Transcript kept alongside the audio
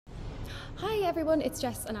Hi everyone, it's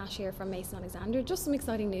Jess and Ash here from Mason Alexander. Just some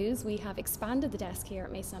exciting news. We have expanded the desk here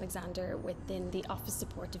at Mason Alexander within the Office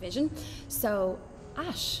Support Division. So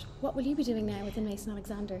Ash, what will you be doing now within Mason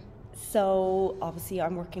Alexander? So obviously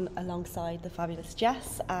I'm working alongside the fabulous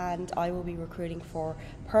Jess, and I will be recruiting for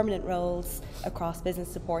permanent roles across business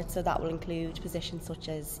support. So that will include positions such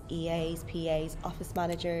as EAs, PAs, office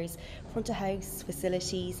managers, front of house,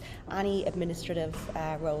 facilities, any administrative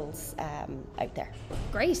roles out there.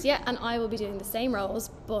 Great, yeah, and I will be doing the same roles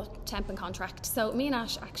but temp and contract. So me and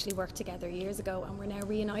Ash actually worked together years ago and we're now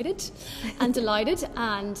reunited and delighted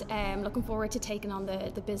and looking forward to taking on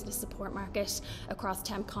the business support market across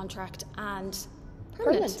temp, contract and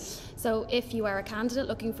permanent. So if you are a candidate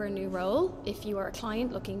looking for a new role, if you are a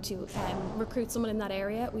client looking to recruit someone in that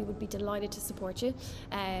area, we would be delighted to support you.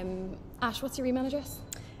 Ash, what's your email address?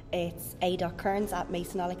 It's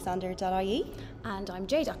a.kearns@masonalexander.ie. And I'm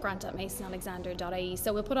j.grant@masonalexander.ie.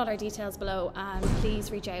 So we'll put all our details below and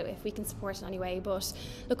please reach out if we can support in any way. But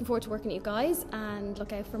looking forward to working with you guys and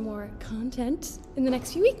look out for more content in the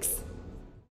next few weeks.